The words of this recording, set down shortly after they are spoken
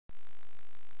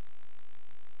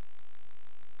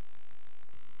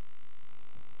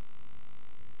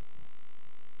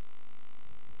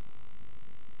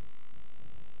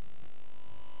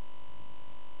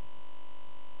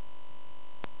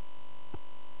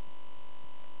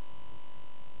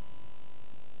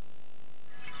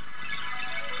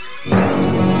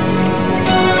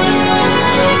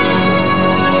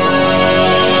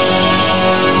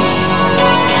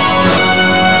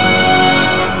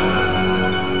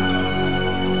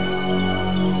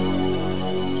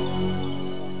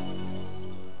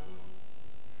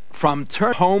from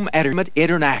Home Entertainment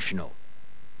International.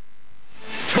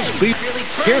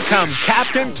 Here come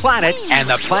Captain Planet and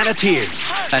the Planteers.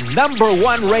 The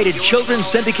 #1 rated children's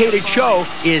syndicated show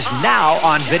is now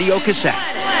on video cassette.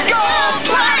 Go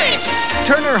Planet!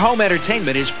 Turner Home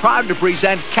Entertainment is proud to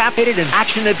present Captain and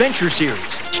Action Adventure Series.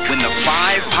 When the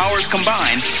 5 powers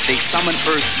combine, they summon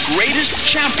Earth's greatest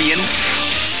champion,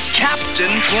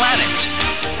 Captain Planet.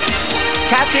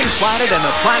 Captain Planet and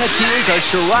the Planteers are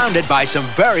surrounded by some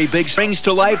very big springs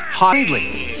to life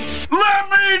hardly. Let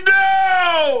me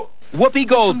know! Whoopi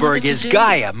Goldberg is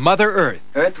Gaia, Mother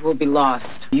Earth. Earth will be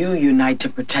lost. You unite to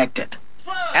protect it.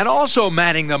 And also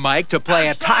manning the mic to play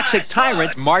a toxic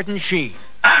tyrant, Martin Sheen.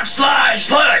 I'm Sly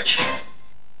Sledge.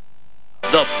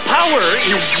 The power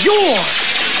is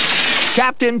yours!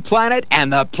 Captain Planet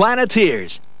and the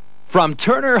Planteers. From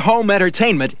Turner Home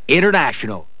Entertainment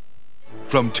International.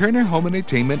 From Turner Home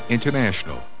Entertainment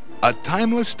International, a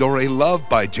timeless story loved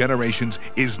by generations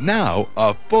is now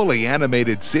a fully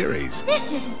animated series.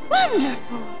 This is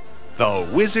wonderful. The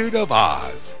Wizard of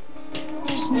Oz.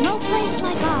 There's no place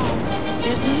like Oz.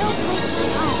 There's no place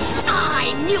like Oz.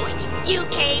 I knew it. You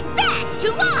came back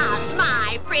to Oz,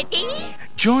 my pretty.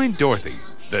 Join Dorothy,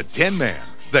 the Tin Man,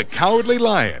 the Cowardly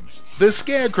Lion, the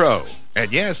Scarecrow, and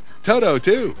yes, Toto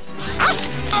too.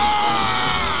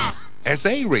 As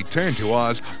they return to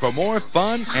Oz for more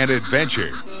fun and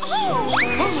adventure.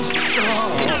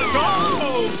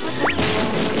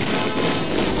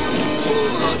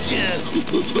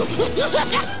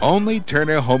 Only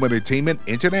Turner Home Entertainment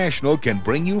International can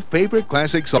bring you favorite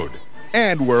classics.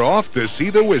 And we're off to see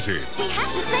the wizard. We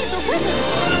have to save the wizard.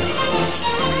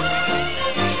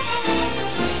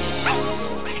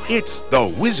 It's The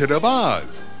Wizard of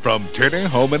Oz from Turner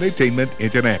Home Entertainment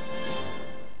International.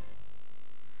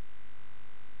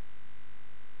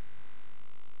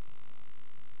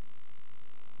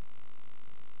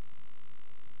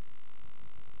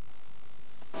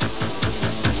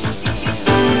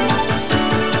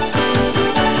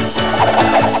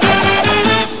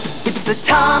 The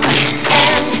Tom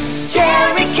and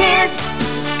Jerry kids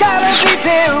gotta be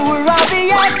there where all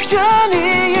the action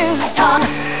is. Tom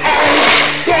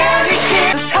and Jerry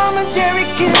kids, the Tom and Jerry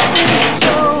kids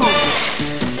show.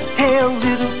 Tail,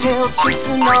 little tail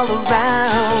chasing all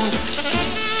around.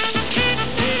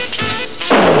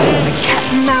 It's a cat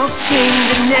and mouse game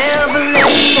that never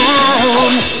lets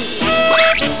down.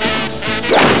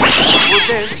 Well,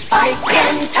 there's Spike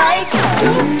and Tyke,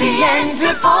 Goofy and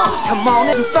Dripple. Come on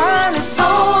and find it so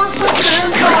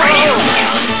simple.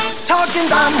 Talking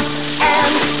Tom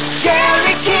and Jerry.